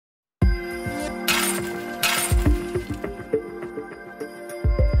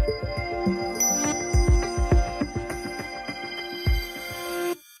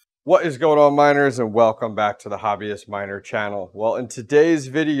What is going on, miners, and welcome back to the Hobbyist Miner channel. Well, in today's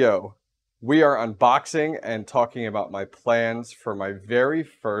video, we are unboxing and talking about my plans for my very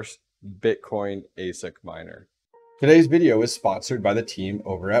first Bitcoin ASIC miner. Today's video is sponsored by the team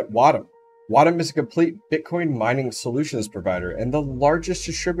over at Wattum. Wattum is a complete Bitcoin mining solutions provider and the largest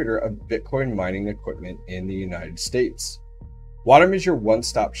distributor of Bitcoin mining equipment in the United States. Wattum is your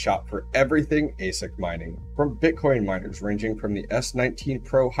one-stop shop for everything ASIC mining, from Bitcoin miners ranging from the S19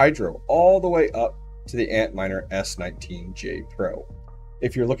 Pro Hydro all the way up to the Antminer S19J Pro.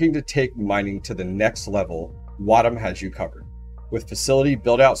 If you're looking to take mining to the next level, Wattum has you covered. With facility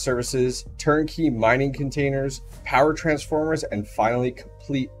build-out services, turnkey mining containers, power transformers, and finally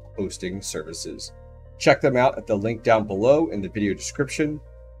complete hosting services. Check them out at the link down below in the video description.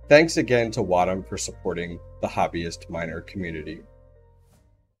 Thanks again to Wattum for supporting the Hobbyist Miner community.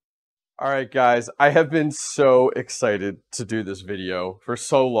 All right, guys, I have been so excited to do this video for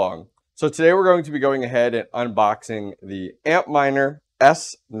so long. So today we're going to be going ahead and unboxing the Antminer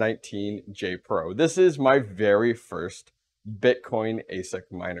S19J Pro. This is my very first Bitcoin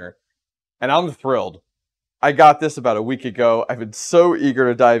ASIC miner, and I'm thrilled. I got this about a week ago. I've been so eager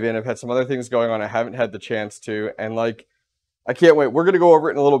to dive in. I've had some other things going on I haven't had the chance to, and I can't wait. We're going to go over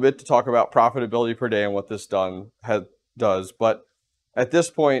it in a little bit to talk about profitability per day and what this does. But at this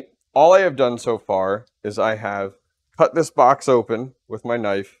point, all I have done so far is I have cut this box open with my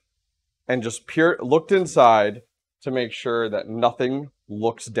knife and just looked inside to make sure that nothing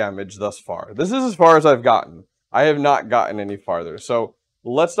looks damaged thus far. This is as far as I've gotten. I have not gotten any farther. So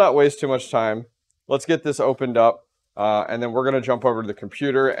let's not waste too much time. Let's get this opened up, and then we're going to jump over to the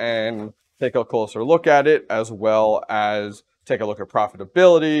computer and take a closer look at it, as well as take a look at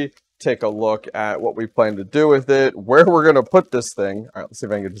profitability, take a look at what we plan to do with it, where we're going to put this thing. All right, let's see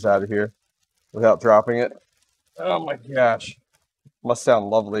if I can get this out of here without dropping it. Oh my gosh. Must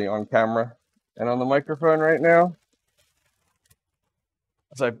sound lovely on camera and on the microphone right now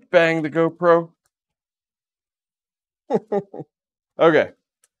as I bang the GoPro. Okay,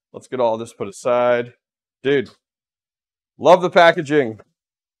 let's get all this put aside. Dude, love the packaging.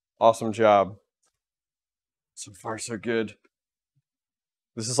 Awesome job. So far, so good.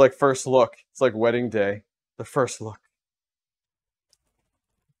 This is like first look. It's like wedding day. The first look.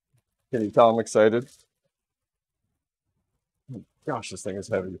 Can you tell I'm excited? Gosh, this thing is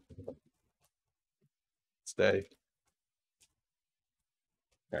heavy. Stay.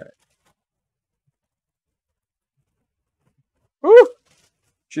 All right. Woo!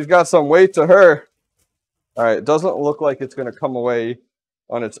 She's got some weight to her. All right, it doesn't look like it's going to come away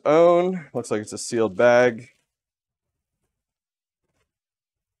on its own. Looks like it's a sealed bag.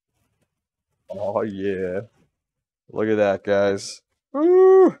 Oh, yeah. Look at that, guys.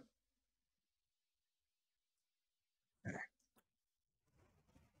 Woo!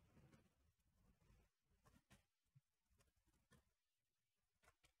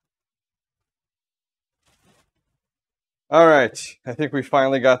 All right. I think we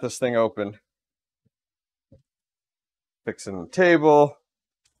finally got this thing open. Fixing the table.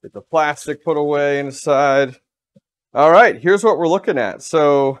 Get the plastic put away inside. All right. Here's what we're looking at.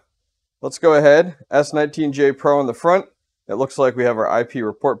 So let's go ahead. S19J Pro on the front. It looks like we have our IP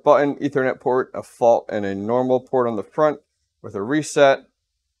report button, Ethernet port, a fault, and a normal port on the front with a reset.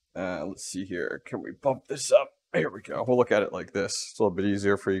 Let's see here. Can we bump this up? Here we go. We'll look at it like this. It's a little bit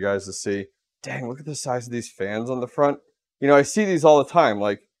easier for you guys to see. Dang, look at the size of these fans on the front. You know, I see these all the time.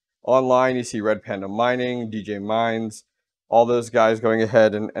 Like online, you see Red Panda Mining, DJ Mines, all those guys going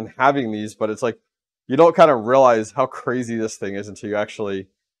ahead and having these. But it's like you don't kind of realize how crazy this thing is until you actually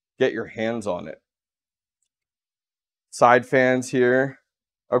get your hands on it. Side fans here.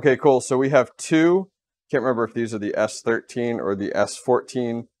 Okay, cool. So we have two. Can't remember if these are the S13 or the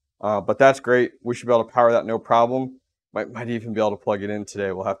S14, but that's great. We should be able to power that no problem. Might even be able to plug it in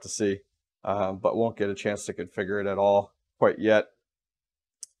today. We'll have to see, but won't get a chance to configure it at all quite yet.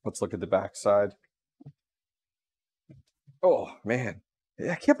 Let's look at the back side. Oh man,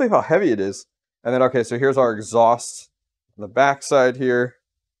 I can't believe how heavy it is. And then, okay, so here's our exhaust on the back side here.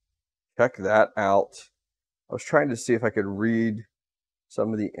 Check that out. I was trying to see if I could read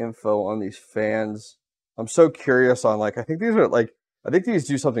some of the info on these fans. I'm so curious on, like, I think these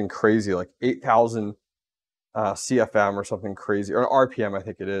do something crazy, like 8,000 CFM or something crazy, or RPM, I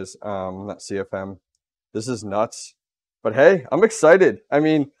think it is, not CFM. This is nuts. But hey, I'm excited. I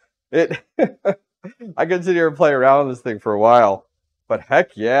mean, I can sit here and play around with this thing for a while. But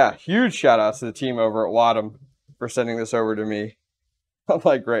heck yeah, huge shout outs to the team over at Wattum for sending this over to me. I'm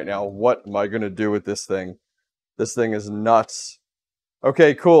like, right now, what am I going to do with this thing? This thing is nuts.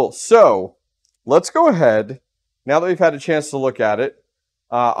 Okay, cool. So let's go ahead. Now that we've had a chance to look at it,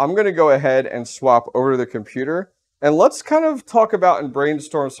 I'm going to go ahead and swap over to the computer, and let's kind of talk about and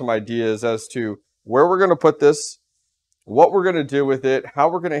brainstorm some ideas as to where we're going to put this, what we're going to do with it, how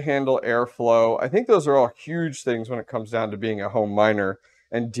we're going to handle airflow. I think those are all huge things when it comes down to being a home miner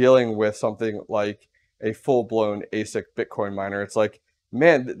and dealing with something like a full-blown ASIC Bitcoin miner. It's like,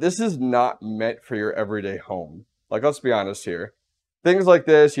 man, this is not meant for your everyday home. Like, let's be honest here. Things like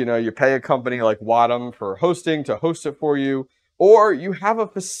this, you know, you pay a company like Wattum for hosting to host it for you, or you have a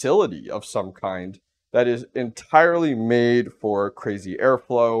facility of some kind that is entirely made for crazy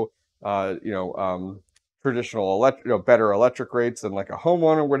airflow, traditional better electric rates than like a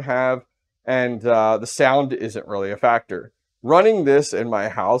homeowner would have, and the sound isn't really a factor. Running this in my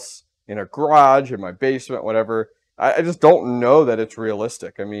house, in a garage, in my basement, whatever, I just don't know that it's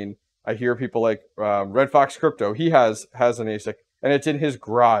realistic. I mean, I hear people like Red Fox Crypto, he has an ASIC, and it's in his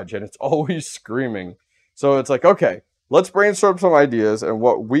garage, and it's always screaming. So it's like, okay, let's brainstorm some ideas and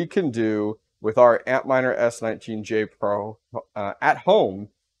what we can do with our Antminer S19J Pro at home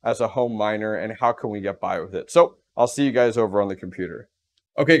as a home miner, and how can we get by with it. So I'll see you guys over on the computer.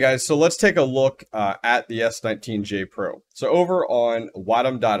 Okay, guys, so let's take a look at the S19J Pro. So over on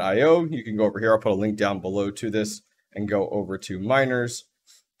Wattum.io, you can go over here. I'll put a link down below to this and go over to miners.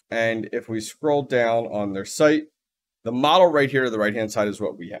 And if we scroll down on their site, the model right here to the right-hand side is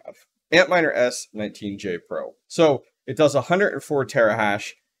what we have. Antminer S19J Pro. So it does 104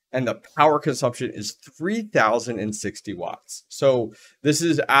 terahash, and the power consumption is 3,060 watts. So this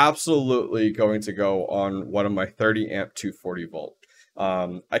is absolutely going to go on one of my 30 amp 240 volt.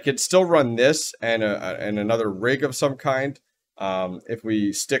 I could still run this and another rig of some kind. If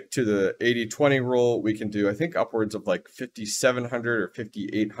we stick to the 80-20 rule, we can do, I think, upwards of like 5,700 or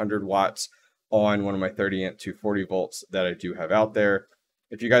 5,800 watts on one of my 30 amp 240 volts that I do have out there.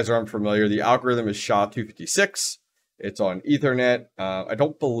 If you guys are unfamiliar, the algorithm is SHA-256. It's on Ethernet. I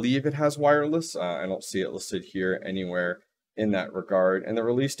don't believe it has wireless. I don't see it listed here anywhere in that regard. And the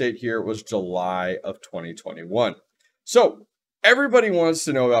release date here was July of 2021. So everybody wants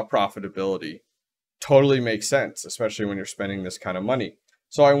to know about profitability. Totally makes sense, especially when you're spending this kind of money.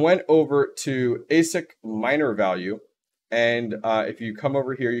 So I went over to ASIC miner value. And if you come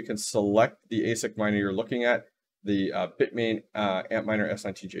over here, you can select the ASIC miner you're looking at, the Bitmain Antminer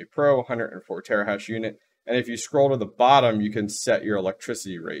S19J Pro, 104 terahash unit. And if you scroll to the bottom, you can set your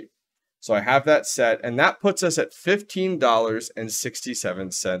electricity rate. So I have that set, and that puts us at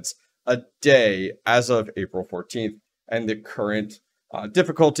 $15.67 a day as of April 14th, and the current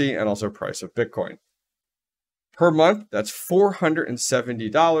difficulty and also price of Bitcoin. Per month, that's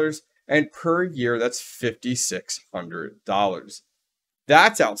 $470, and per year, that's $5,600.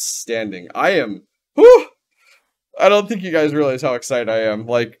 That's outstanding. I don't think you guys realize how excited I am.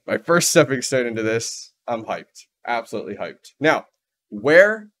 Like, my first stepping stone into this, I'm hyped. Absolutely hyped. Now,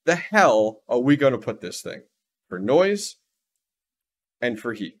 where the hell are we going to put this thing? For noise and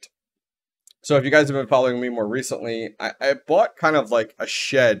for heat. So if you guys have been following me more recently, I bought kind of like a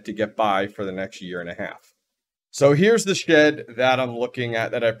shed to get by for the next year and a half. So here's the shed that I'm looking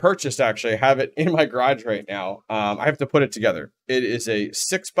at that I purchased, actually. I have it in my garage right now. I have to put it together. It is a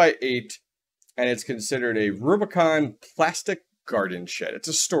 6x8, and it's considered a Rubicon plastic garden shed. It's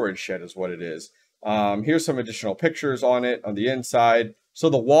a storage shed is what it is. Here's some additional pictures on it on the inside. So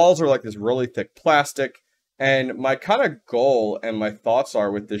the walls are like this really thick plastic. And my kind of goal and my thoughts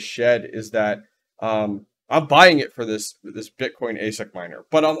are with this shed is that I'm buying it for this Bitcoin ASIC miner,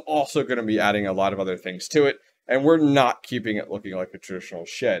 but I'm also going to be adding a lot of other things to it. And we're not keeping it looking like a traditional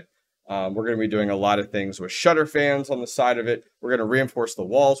shed. We're going to be doing a lot of things with shutter fans on the side of it. We're going to reinforce the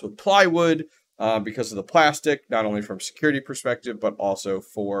walls with plywood because of the plastic, not only from security perspective, but also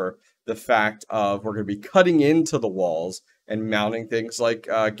for the fact of we're going to be cutting into the walls and mounting things like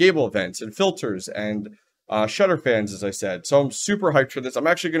gable vents and filters and shutter fans, as I said. So I'm super hyped for this. I'm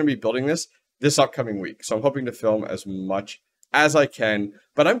actually going to be building this upcoming week. So I'm hoping to film as much as I can,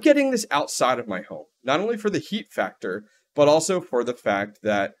 but I'm getting this outside of my home, not only for the heat factor, but also for the fact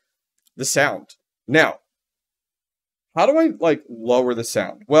that the sound. Now, how do I like lower the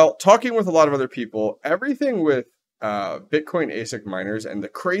sound? Well, talking with a lot of other people, everything with Bitcoin ASIC miners and the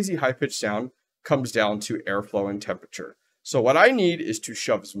crazy high-pitched sound comes down to airflow and temperature. So what I need is to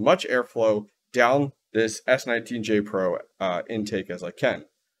shove as much airflow down this S19J Pro intake as I can.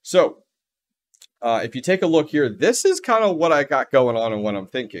 So if you take a look here, this is kind of what I got going on and what I'm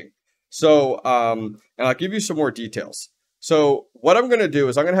thinking. So, and I'll give you some more details. So what I'm going to do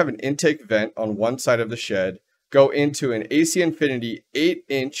is I'm going to have an intake vent on one side of the shed, go into an AC Infinity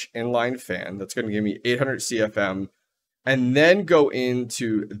 8-inch inline fan. That's going to give me 800 CFM, and then go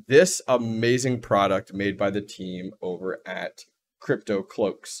into this amazing product made by the team over at crypto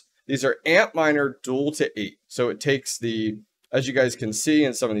cloaks. These are Antminer dual to 8. So it takes the, as you guys can see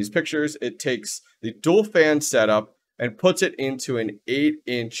in some of these pictures, it takes the dual fan setup and puts it into an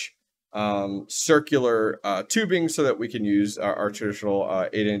 8-inch circular tubing so that we can use our traditional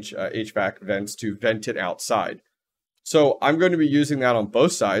 8-inch HVAC vents to vent it outside. So I'm going to be using that on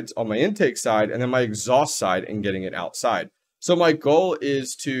both sides, on my intake side and then my exhaust side, and getting it outside. So my goal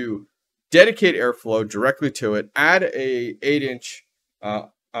is to dedicate airflow directly to it, add a 8-inch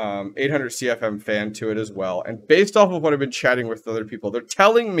 800 CFM fan to it as well. And based off of what I've been chatting with other people, they're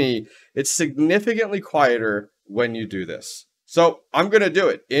telling me it's significantly quieter when you do this. So I'm going to do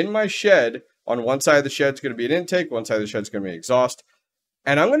it in my shed. On one side of the shed is going to be an intake, one side of the shed is going to be exhaust.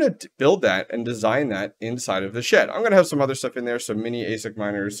 And I'm going to build that and design that inside of the shed. I'm going to have some other stuff in there, some mini ASIC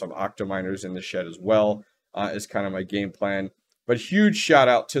miners, some octa miners in the shed as well, is kind of my game plan. But huge shout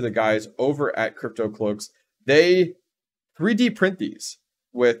out to the guys over at Crypto Cloaks. They 3D print these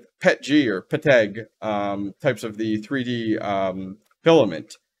with PETG or PETEG types of the 3D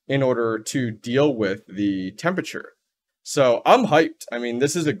filament in order to deal with the temperature. So I'm hyped. I mean,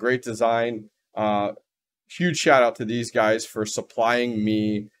 this is a great design. Huge shout out to these guys for supplying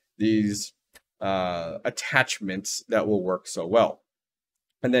me these attachments that will work so well.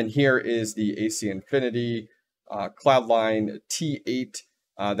 And then here is the AC Infinity Cloudline T8.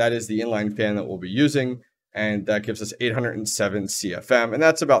 That is the inline fan that we'll be using. And that gives us 807 CFM. And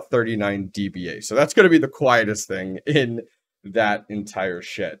that's about 39 dBA. So that's going to be the quietest thing in that entire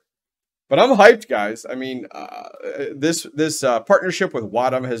shed. But I'm hyped, guys. I mean, this partnership with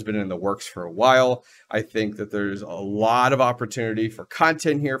Wattum has been in the works for a while. I think that there's a lot of opportunity for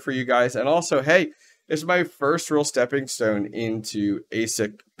content here for you guys. And also, hey, it's my first real stepping stone into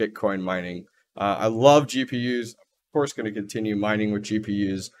ASIC Bitcoin mining. I love GPUs. Of course, going to continue mining with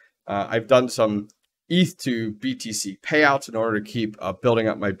GPUs. I've done some ETH to BTC payouts in order to keep building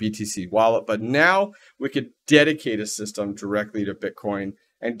up my BTC wallet. But now we could dedicate a system directly to Bitcoin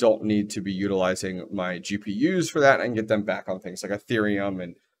and don't need to be utilizing my GPUs for that, and get them back on things like Ethereum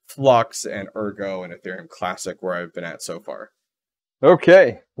and Flux and Ergo and Ethereum Classic, where I've been at so far.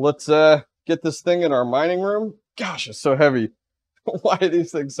 Okay, let's get this thing in our mining room. Gosh, it's so heavy. Why are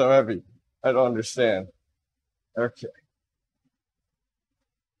these things so heavy? I don't understand. Okay.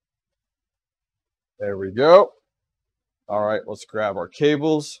 There we go. All right, let's grab our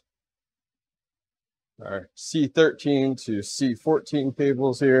cables. Our C13 to C14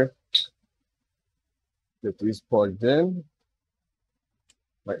 cables here. Get these plugged in.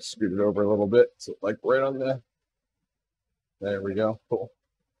 Might scoot it over a little bit, so like right on the. There we go. Cool.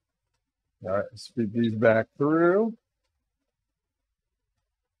 All right, let's feed these back through.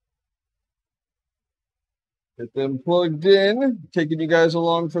 Get them plugged in. Taking you guys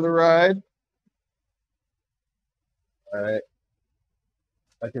along for the ride. All right.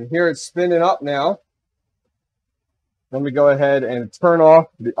 I can hear it spinning up now. Let me go ahead and turn off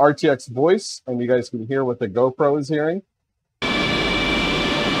the RTX voice, and you guys can hear what the GoPro is hearing.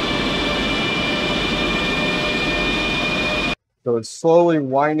 So it's slowly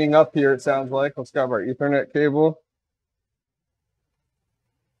winding up here, it sounds like. Let's grab our Ethernet cable.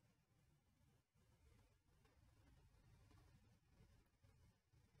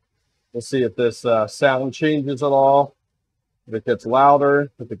 We'll see if this sound changes at all, if it gets louder,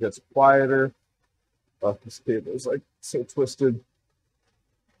 if it gets quieter. Oh, this cable is like so twisted.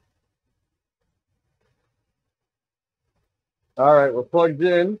 All right, we're plugged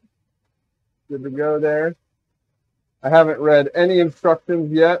in. Good to go there. I haven't read any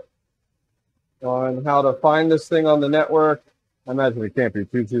instructions yet on how to find this thing on the network. I imagine it can't be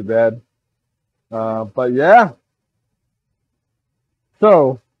too bad. But yeah.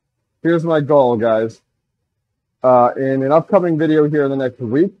 So here's my goal, guys. In an upcoming video here in the next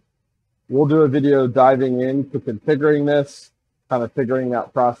week, we'll do a video diving into configuring this, kind of figuring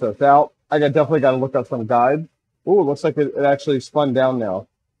that process out. I definitely got to look up some guides. Ooh, it looks like it actually spun down now.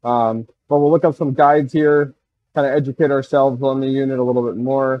 But we'll look up some guides here, kind of educate ourselves on the unit a little bit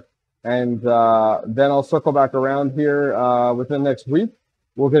more. And then I'll circle back around here within the next week.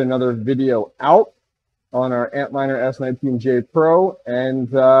 We'll get another video out on our Antminer S19J Pro.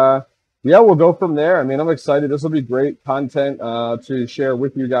 And yeah, we'll go from there. I mean, I'm excited. This will be great content to share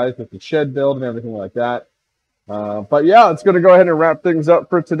with you guys with the shed build and everything like that. But yeah, it's going to go ahead and wrap things up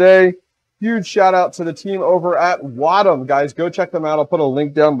for today. Huge shout out to the team over at Wattum. Guys, go check them out. I'll put a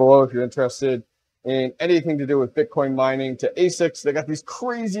link down below if you're interested in anything to do with Bitcoin mining to ASICs. They got these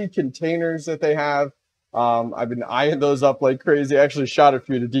crazy containers that they have. I've been eyeing those up like crazy. I actually shot a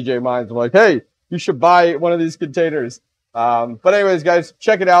few to DJ Mines. I'm like, hey, you should buy one of these containers. But anyways, guys,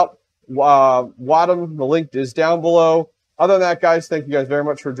 check it out. Wattum, the link is down below. Other than that, guys, thank you guys very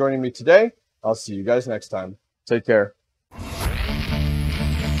much for joining me today. I'll see you guys next time. Take care.